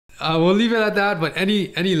we'll leave it at that. But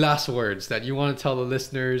any last words that you want to tell the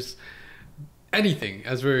listeners? Anything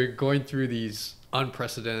as we're going through these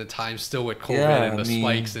unprecedented times, still with COVID and the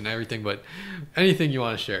spikes and everything. But anything you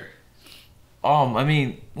want to share? I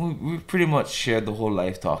mean, we pretty much shared the whole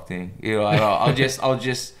life talk thing. You know, I'll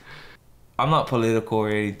just. I'm not political or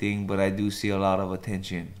anything, but I do see a lot of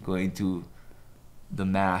attention going to the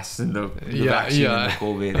masks and the vaccine and the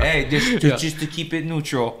COVID. Hey, just to keep it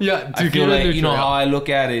neutral. Yeah, I feel like you know how I look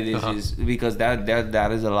at it is because that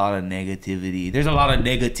is a lot of negativity. There's a lot of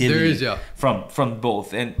negativity there is, from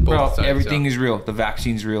both, and both sides, everything is real. The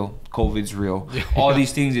vaccine's real. COVID's real. All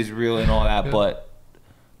these things is real and all that. But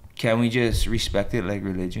can we just respect it like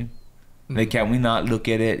religion? Like, can we not look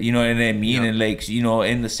at it, you know what I mean? And like, you know,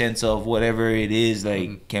 in the sense of whatever it is,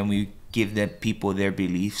 like, can we give the people their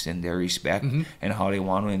beliefs and their respect and how they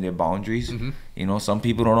want to and their boundaries? You know, some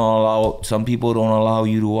people don't allow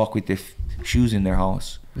you to walk with their shoes in their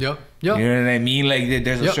house. You know what I mean? Like,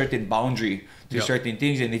 there's a certain boundary to certain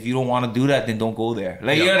things, and if you don't want to do that, then don't go there.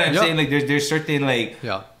 Like, you know what I'm saying? Like, there's certain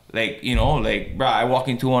like, you know, like, bro, I walk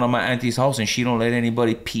into one of my auntie's house and she don't let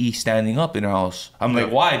anybody pee standing up in her house. I'm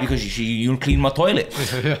like, why? Because you don't clean my toilet.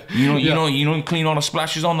 You don't clean all the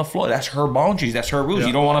splashes on the floor. That's her boundaries. That's her rules.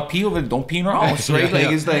 You don't want to pee over it, don't pee in her house, right? Like,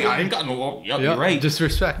 it's like, I ain't got no, you're right. Just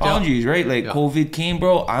respect. Boundaries, right? Like, COVID came,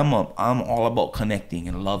 bro. I'm all about connecting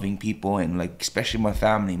and loving people, and like, especially my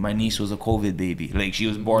family. My niece was a COVID baby. Like, she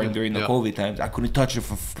was born during the COVID times. I couldn't touch her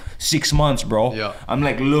for 6 months, bro. I'm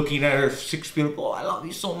like looking at her 6 feet. Oh, I love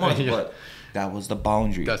you so much. But that was the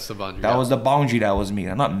boundary. That's the boundary. That was the boundary that was made.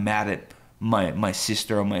 I'm not mad at my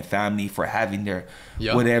sister or my family for having their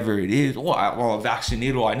whatever it is. I'm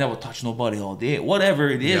vaccinated, or I never touch nobody all day. Whatever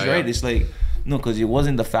it is, right? It's like, no, because it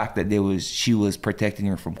wasn't the fact that she was protecting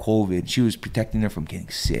her from COVID. She was protecting her from getting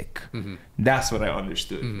sick. That's what I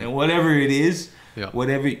understood. And whatever it is,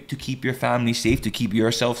 whatever to keep your family safe, to keep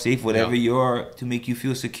yourself safe, whatever to make you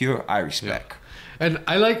feel secure, I respect. And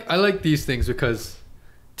I like these things because,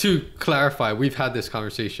 to clarify, we've had this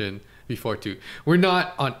conversation before too. We're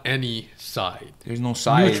not on any side. There's no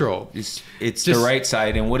side. Neutral. It's just the right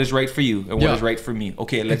side, and what is right for you, and what is right for me.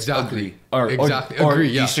 Okay, let's agree. Or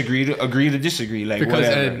disagree to disagree. Like, because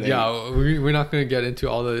whatever. We're not going to get into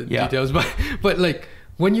all the details, but like,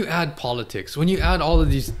 when you add politics, when you add all of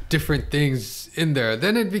these different things in there,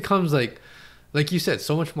 then it becomes like you said,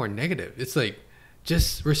 so much more negative. It's like,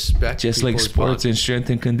 just respect, just like sports and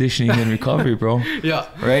strength and conditioning and recovery, bro.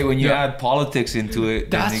 Right, when you add politics into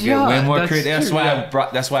it, then you get way more credit. That's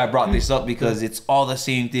why I brought this up, because it's all the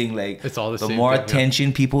same thing. Like, it's all the more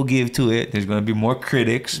attention people give to it, there's going to be more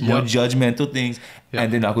critics, more judgmental things,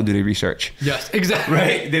 and they're not going to do the research. Yes, exactly.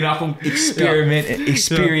 Right, they're not going to experiment and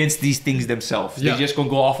experience these things themselves. They're just going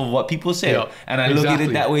to go off of what people say. And I look at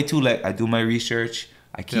it that way too. Like, I do my research,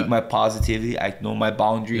 I keep my positivity, I know my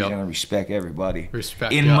boundaries, and I respect everybody.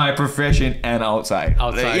 In my profession and outside.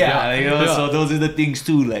 So those are the things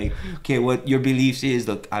too. Like, okay, what your beliefs is,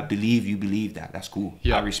 look, I believe you believe that. That's cool.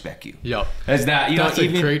 I respect you. That's that. That's a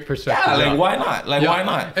great perspective. Like, why not? Like, why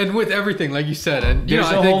not? And with everything, like you said, and there's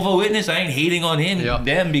a Jehovah's Witness. I ain't hating on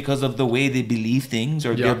them because of the way they believe things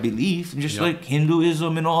or their belief. Just like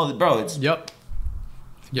Hinduism and all that, bro. It's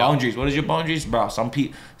boundaries. What is your boundaries, bro? Some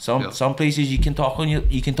places you can talk on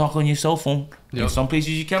your cell phone. And some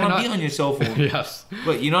places you cannot be on your cell phone.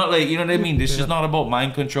 But you know what I mean? This is not about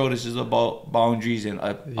mind control. This is about boundaries and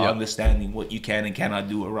understanding what you can and cannot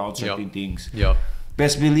do around certain things.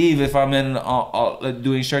 Best believe if I'm in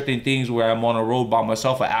doing certain things where I'm on a road by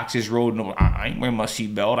myself, an access road, no, I ain't wearing my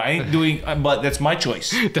seatbelt. I ain't doing, but that's my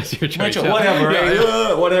choice. That's your choice. Whatever,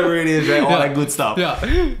 right? Whatever it is, right? All that good stuff.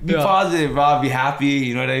 Be positive, bro. Be happy.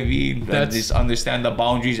 You know what I mean? And just understand the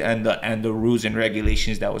boundaries and the rules and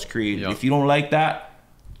regulations that was created. If you don't like that,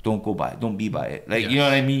 don't go by it. Don't be by it. Like, you know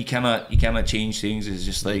what I mean? You cannot change things. It's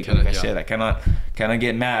just like I said, I cannot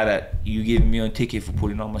get mad at you giving me a ticket for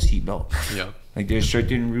putting on my seatbelt. Like, there's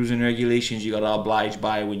certain rules and regulations you gotta oblige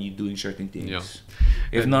by when you're doing certain things.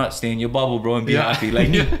 If not, stay in your bubble, bro, and be happy. Like,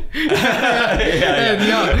 but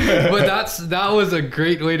that was a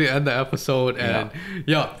great way to end the episode. And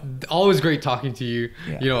always great talking to you.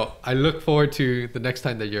 You know, I look forward to the next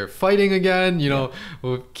time that you're fighting again. You know,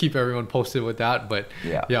 we'll keep everyone posted with that. But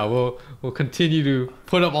we'll continue to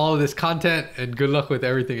put up all of this content, and good luck with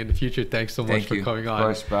everything in the future. Thanks so much for coming on. Of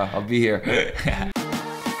course, bro. I'll be here.